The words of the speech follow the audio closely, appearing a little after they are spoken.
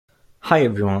Hi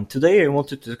everyone, today I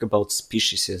wanted to talk about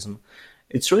speciesism.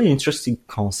 It's a really interesting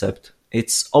concept.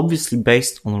 It's obviously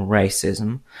based on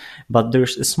racism, but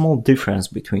there's a small difference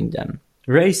between them.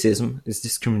 Racism is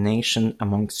discrimination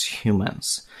amongst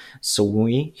humans. So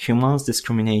we, humans,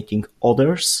 discriminating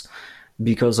others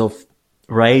because of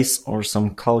race or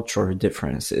some cultural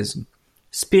differences.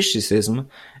 Speciesism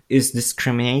is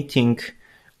discriminating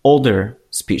other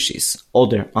species,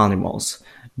 other animals,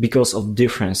 because of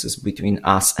differences between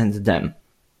us and them.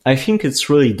 I think it's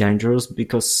really dangerous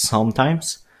because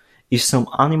sometimes, if some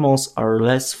animals are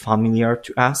less familiar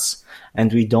to us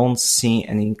and we don't see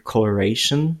any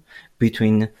correlation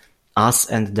between us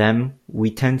and them,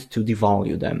 we tend to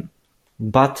devalue them.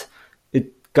 But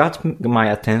it got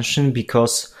my attention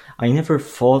because I never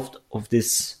thought of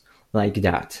this like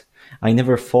that. I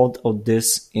never thought of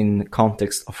this in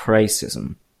context of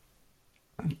racism.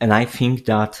 And I think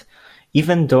that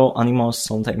even though animals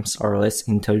sometimes are less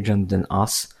intelligent than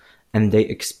us and they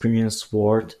experience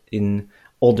world in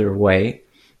other way,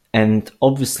 and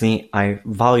obviously I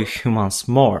value humans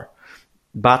more,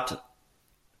 but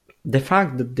the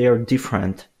fact that they are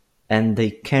different and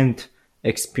they can't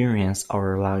experience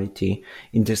our reality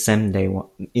in the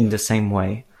same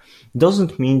way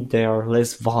doesn't mean they are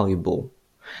less valuable.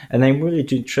 And I'm really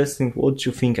interested in what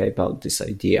you think about this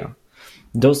idea.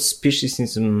 Does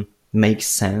speciesism make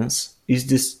sense? Is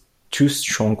this too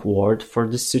strong word for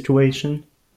this situation?